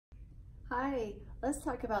Hi, let's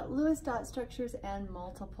talk about Lewis dot structures and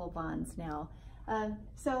multiple bonds now.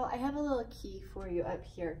 So I have a little key for you up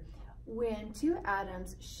here. When two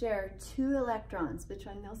atoms share two electrons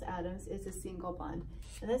between those atoms is a single bond,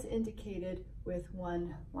 and that's indicated with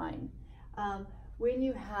one line. When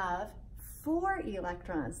you have 4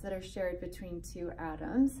 electrons that are shared between two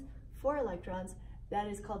atoms, 4 electrons, that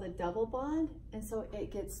is called a double bond, and so it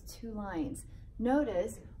gets 2 lines.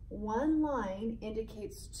 Notice one line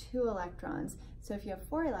indicates 2 electrons. So if you have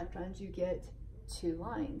 4 electrons, you get 2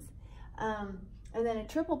 lines. And then a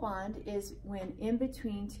triple bond is when in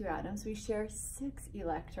between two atoms we share 6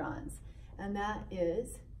 electrons. And that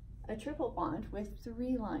is a triple bond with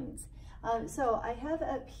 3 lines. So I have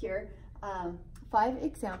up here 5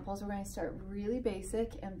 examples. We're going to start really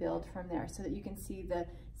basic and build from there so that you can see the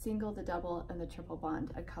single, the double, and the triple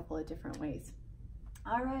bond a couple of different ways.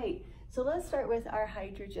 All right, so let's start with our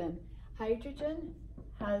hydrogen. Hydrogen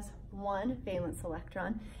has 1 valence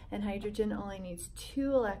electron, and hydrogen only needs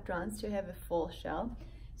 2 electrons to have a full shell.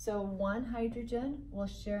 So one hydrogen will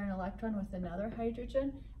share an electron with another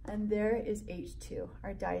hydrogen, and there is H2,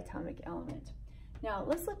 our diatomic element. Now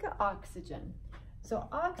let's look at oxygen. So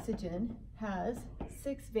oxygen has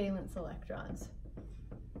 6 valence electrons.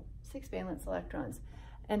 6 valence electrons.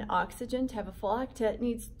 And oxygen, to have a full octet,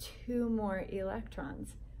 needs 2 more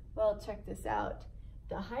electrons. Well, check this out.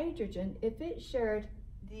 The hydrogen, if it shared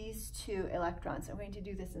these 2 electrons, I'm going to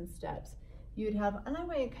do this in steps. You'd have, and I'm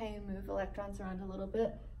going to kind of move electrons around a little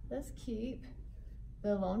bit. Let's keep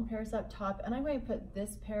the lone pairs up top, and I'm going to put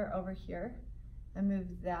this pair over here and move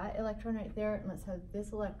that electron right there, and let's have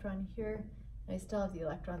this electron here, and I still have the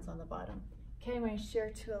electrons on the bottom. Okay, I'm going to share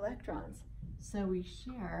 2 electrons. So we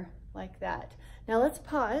share like that. Now let's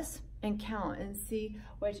pause and count and see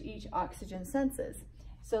what each oxygen senses.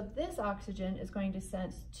 So this oxygen is going to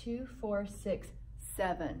sense 2, 4, 6,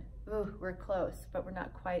 7. Ooh, we're close, but we're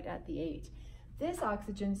not quite at the 8. This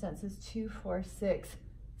oxygen senses 2, 4, 6,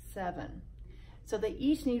 7. So they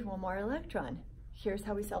each need 1 more electron. Here's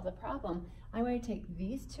how we solve the problem. I'm going to take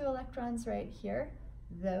these 2 electrons right here,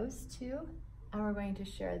 those 2, and we're going to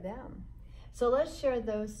share them. So let's share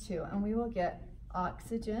those 2, and we will get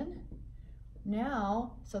oxygen.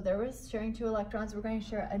 Now, so there was sharing 2 electrons, we're going to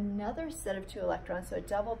share another set of 2 electrons, so a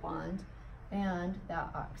double bond, and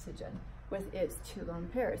that oxygen with its 2 lone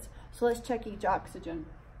pairs. So let's check each oxygen.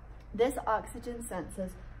 This oxygen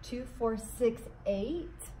senses 2, 4, 6, 8,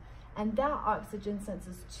 and that oxygen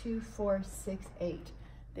senses 2, 4, 6, 8.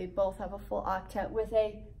 They both have a full octet with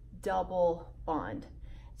a double bond.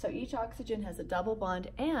 So each oxygen has a double bond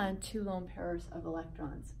and 2 lone pairs of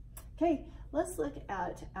electrons. Okay, let's look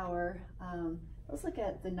at our,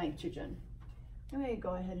 the nitrogen. I'm going to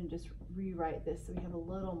go ahead and just rewrite this so we have a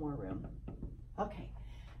little more room. Okay,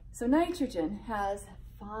 so nitrogen has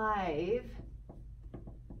 5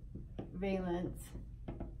 valence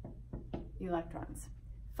electrons.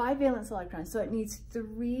 5 valence electrons, so it needs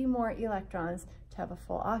 3 more electrons to have a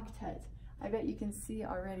full octet. I bet you can see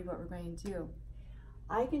already what we're going to do.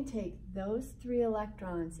 I can take those 3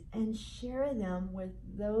 electrons and share them with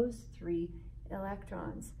those 3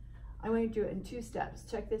 electrons. I'm going to do it in 2 steps.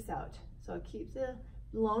 Check this out. So I'll keep the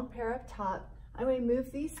lone pair up top. I'm going to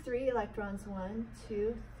move these 3 electrons, 1,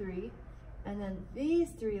 2, 3, and then these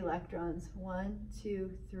 3 electrons, 1,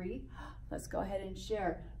 2, 3. Let's go ahead and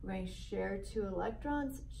share. We're going to share 2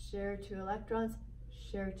 electrons, share 2 electrons,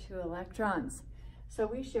 share 2 electrons. So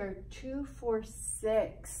we share 2, 4,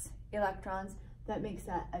 6 electrons. That makes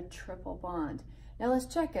that a triple bond. Now let's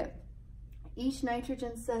check it. Each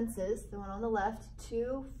nitrogen senses, the one on the left,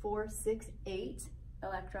 2, 4, 6, 8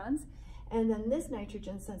 electrons. And then this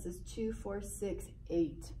nitrogen senses 2, 4, 6,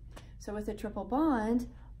 8. So with a triple bond,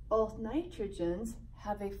 both nitrogens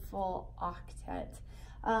have a full octet.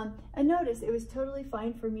 And notice it was totally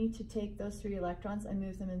fine for me to take those 3 electrons and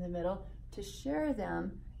move them in the middle to share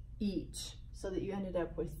them each so that you ended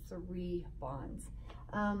up with 3 bonds.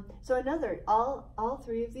 So all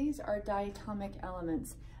 3 of these are diatomic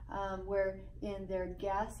elements, where in their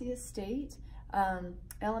gaseous state,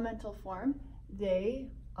 elemental form, they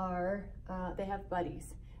have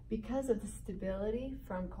buddies because of the stability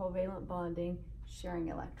from covalent bonding, sharing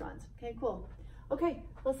electrons. Okay, cool. Okay,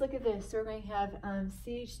 let's look at this. So we're going to have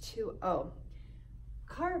CH2O.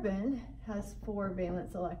 Carbon has 4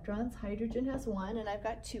 valence electrons, hydrogen has 1, and I've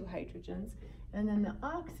got 2 hydrogens. And then the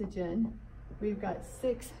oxygen, we've got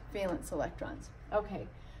 6 valence electrons. Okay,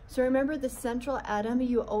 so remember the central atom,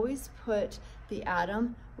 you always put the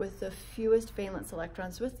atom with the fewest valence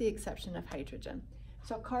electrons with the exception of hydrogen.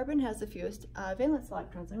 So carbon has the fewest valence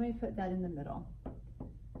electrons. I'm going to put that in the middle.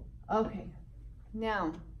 Okay,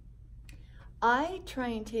 now I try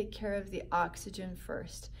and take care of the oxygen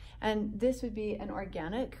first. And this would be an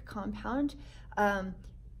organic compound.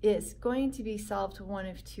 It's going to be solved one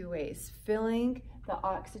of two ways. Filling the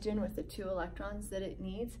oxygen with the 2 electrons that it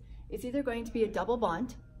needs. It's either going to be a double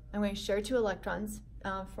bond. I'm going to share 2 electrons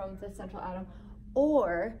from the central atom,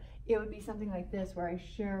 or it would be something like this where I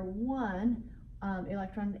share 1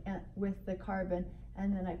 electron with the carbon,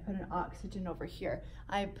 and then I put an oxygen over here.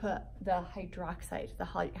 I put the hydroxide, the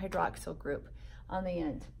hydroxyl group on the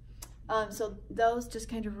end. So those just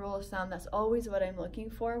kind of rule of thumb. That's always what I'm looking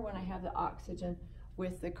for when I have the oxygen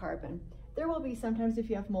with the carbon. There will be sometimes, if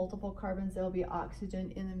you have multiple carbons, there will be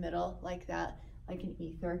oxygen in the middle like that, like an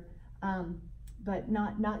ether, but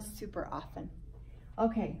not super often.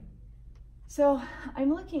 Okay, so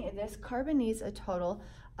I'm looking at this. Carbon needs a total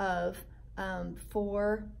of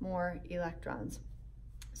 4 more electrons.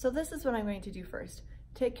 So this is what I'm going to do first.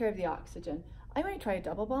 Take care of the oxygen. I'm going to try a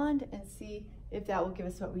double bond and see if that will give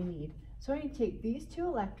us what we need. So I'm going to take these 2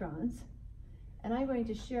 electrons and I'm going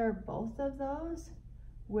to share both of those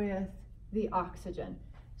with the oxygen.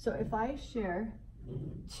 So if I share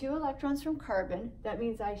 2 electrons from carbon, that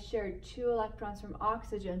means I shared 2 electrons from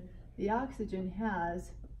oxygen. The oxygen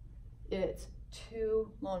has its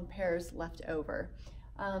 2 lone pairs left over.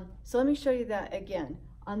 So let me show you that again.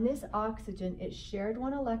 On this oxygen, it shared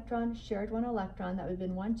 1 electron, shared 1 electron. That would have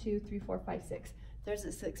been 1, 2, 3, 4, 5, 6. There's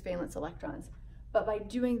the 6 valence electrons. But by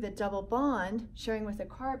doing the double bond, sharing with the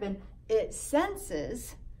carbon, it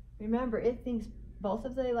senses, remember, it thinks both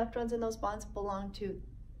of the electrons in those bonds belong to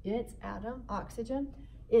its atom, oxygen.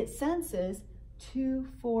 It senses 2,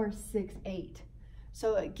 4, 6, 8.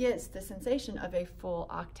 So it gets the sensation of a full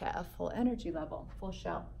octet, a full energy level, full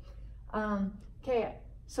shell. Okay,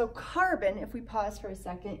 so carbon, if we pause for a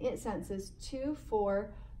second, it senses 2,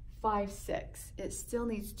 4, 5, 6. It still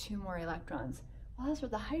needs 2 more electrons. Well, that's where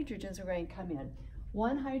the hydrogens are going to come in.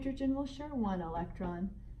 1 hydrogen will share 1 electron,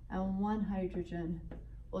 and 1 hydrogen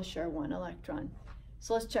will share 1 electron.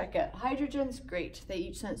 So let's check it. Hydrogen's great. They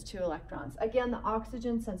each sense 2 electrons. Again, the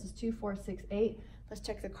oxygen senses 2, 4, 6, 8. Let's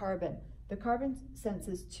check the carbon. The carbon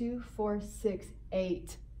senses 2, 4, 6,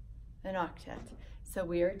 8, an octet. So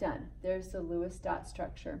we are done. There's the Lewis dot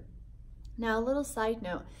structure. Now, a little side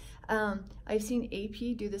note. I've seen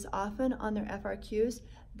AP do this often on their FRQs.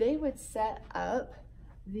 They would set up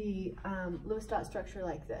the Lewis dot structure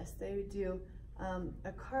like this. They would do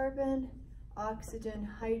a carbon, oxygen,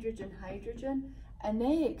 hydrogen, hydrogen, and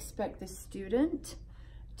they expect the student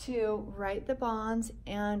to write the bonds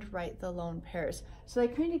and write the lone pairs. So they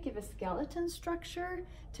kind of give a skeleton structure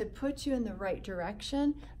to put you in the right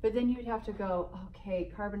direction, but then you'd have to go,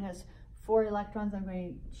 okay, carbon has 4 electrons, I'm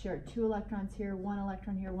going to share 2 electrons here, 1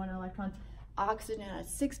 electron here, 1 electron. Oxygen has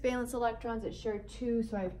 6 valence electrons, it shared 2,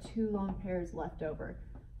 so I have 2 lone pairs left over,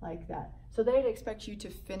 like that. So they'd expect you to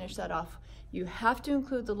finish that off. You have to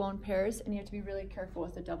include the lone pairs, and you have to be really careful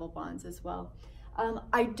with the double bonds as well.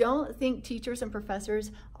 I don't think teachers and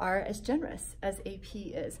professors are as generous as AP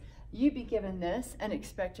is. You'd be given this and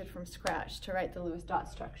expected from scratch to write the Lewis dot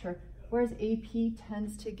structure, whereas AP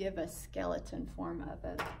tends to give a skeleton form of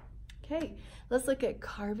it. Okay, let's look at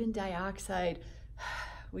carbon dioxide.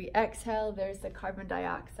 We exhale, there's the carbon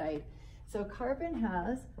dioxide. So carbon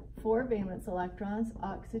has 4 valence electrons,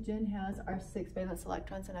 oxygen has our 6 valence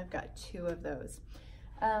electrons, and I've got 2 of those.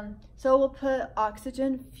 So we'll put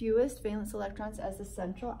oxygen, fewest valence electrons, as the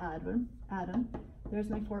central atom. There's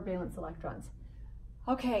my 4 valence electrons.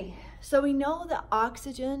 Okay, so we know that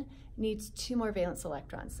oxygen needs 2 more valence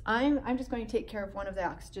electrons. I'm just going to take care of one of the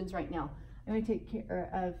oxygens right now. I'm going to take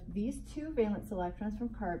care of these 2 valence electrons from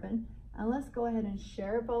carbon, and let's go ahead and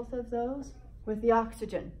share both of those with the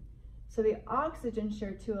oxygen. So the oxygen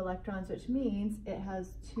shared 2 electrons, which means it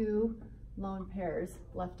has 2 lone pairs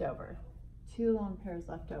left over. 2 lone pairs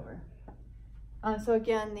left over. So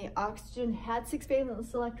again, the oxygen had 6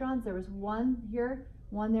 valence electrons. There was 1 here,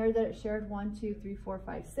 1 there that it shared, 1, 2, 3, 4,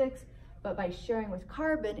 5, 6. But by sharing with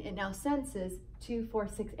carbon, it now senses 2, 4,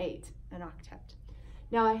 6, 8, an octet.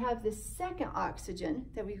 Now I have this second oxygen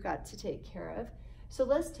that we've got to take care of. So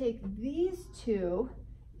let's take these 2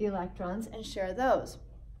 electrons and share those.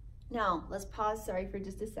 Now let's pause, sorry, for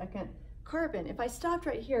just a second. Carbon, if I stopped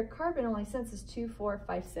right here, carbon only senses 2, 4,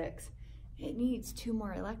 5, 6. It needs 2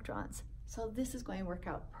 more electrons. So this is going to work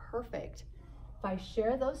out perfect. If I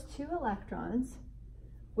share those 2 electrons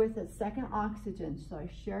with a second oxygen, so I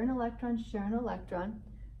share an electron,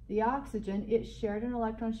 the oxygen, it shared an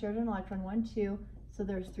electron, 1, 2, so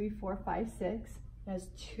there's 3, 4, 5, 6. It has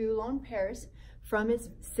 2 lone pairs from its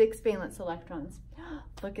 6 valence electrons.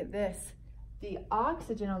 Look at this. The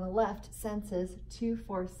oxygen on the left senses 2,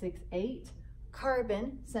 4, 6, 8.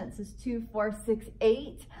 carbon senses 2, 4, 6,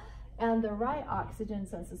 8, and the right oxygen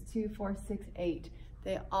senses 2, 4, 6, 8.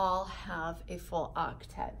 They all have a full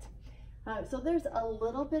octet. So there's a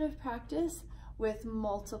little bit of practice with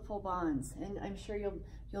multiple bonds, and I'm sure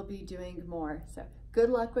you'll be doing more. So good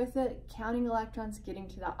luck with it, counting electrons, getting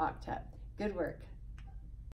to that octet. Good work.